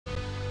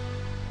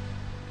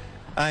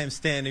I am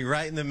standing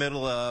right in the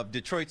middle of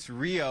Detroit's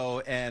Rio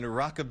and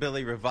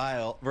Rockabilly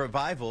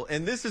revival,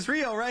 and this is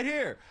Rio right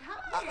here.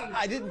 Hi.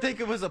 I didn't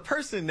think it was a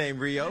person named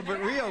Rio, but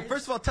Rio,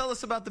 first of all, tell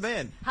us about the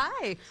band.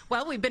 Hi.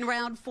 Well, we've been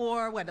around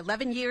for,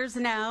 11 years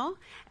now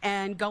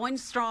and going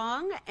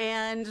strong,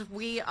 and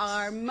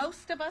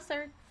most of us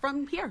are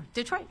from here,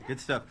 Detroit.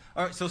 Good stuff.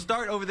 All right, so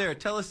start over there.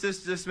 Tell us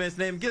this man's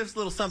name. Give us a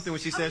little something when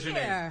she says your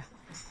name.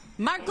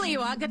 Mark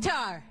Leo on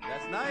guitar.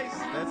 That's nice.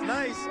 That's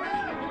nice.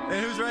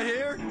 And who's right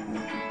here?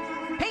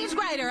 Paige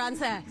Grider on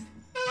sax.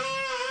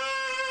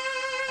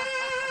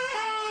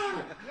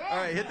 All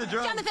right, hit the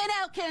drum. Jonathan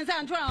Elkins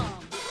on drums.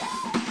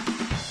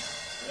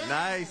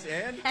 Nice.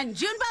 And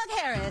Junebug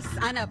Harris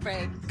on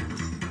upright.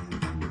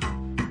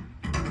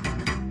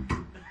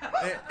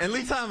 And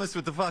Lee Thomas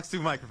with the Fox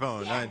 2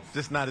 microphone. Yes.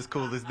 Just not as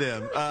cool as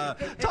them.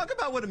 Talk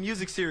about what a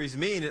music series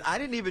means. I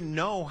didn't even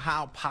know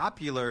how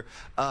popular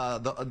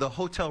the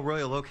Hotel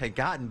Royal Oak had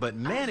gotten, but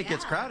man, it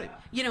gets crowded.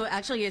 You know,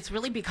 actually, it's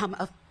really become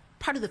a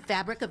part of the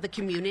fabric of the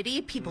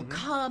community. People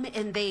come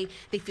and they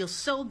feel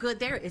so good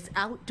there. It's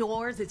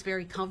outdoors, it's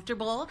very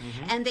comfortable,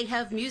 and they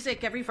have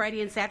music every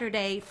Friday and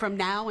Saturday from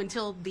now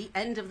until the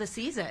end of the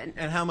season.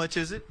 And how much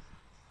is it?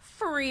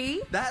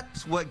 Free.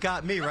 That's what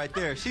got me right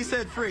there. She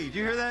said free. Did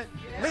you hear that?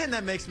 Yeah. Man,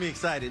 that makes me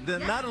excited.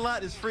 Not a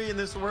lot is free in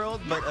this world,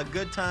 but a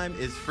good time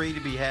is free to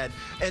be had.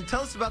 And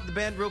tell us about the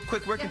band real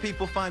quick. Where can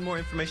people find more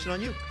information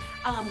on you?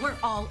 We're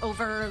all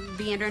over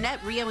the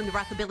internet, Rio and the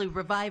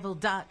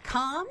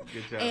Rockabillyrevival.com.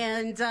 Good job.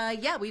 And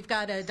yeah, we've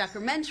got a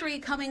documentary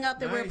coming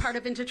up that we're a part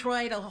of in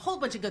Detroit, a whole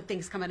bunch of good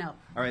things coming up.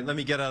 All right, let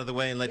me get out of the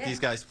way and let these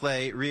guys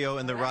play. Rio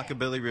and the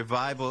Rockabilly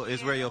Revival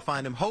is where you'll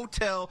find them.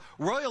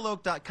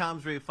 HotelRoyalOak.com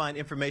is where you'll find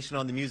information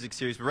on the music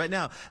series. But right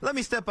now, let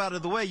me step out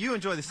of the way. You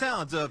enjoy the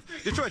sounds of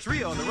Detroit's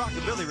Rio and the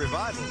Rockabilly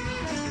Revival.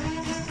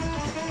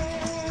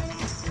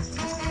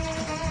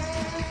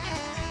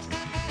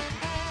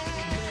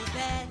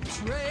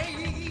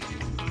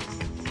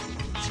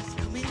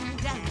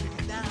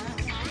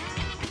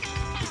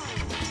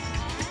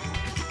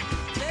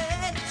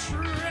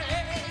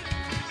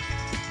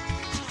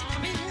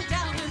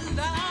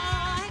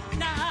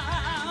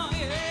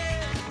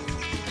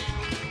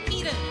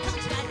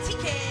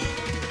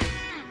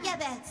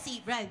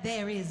 Right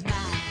there is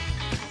mine.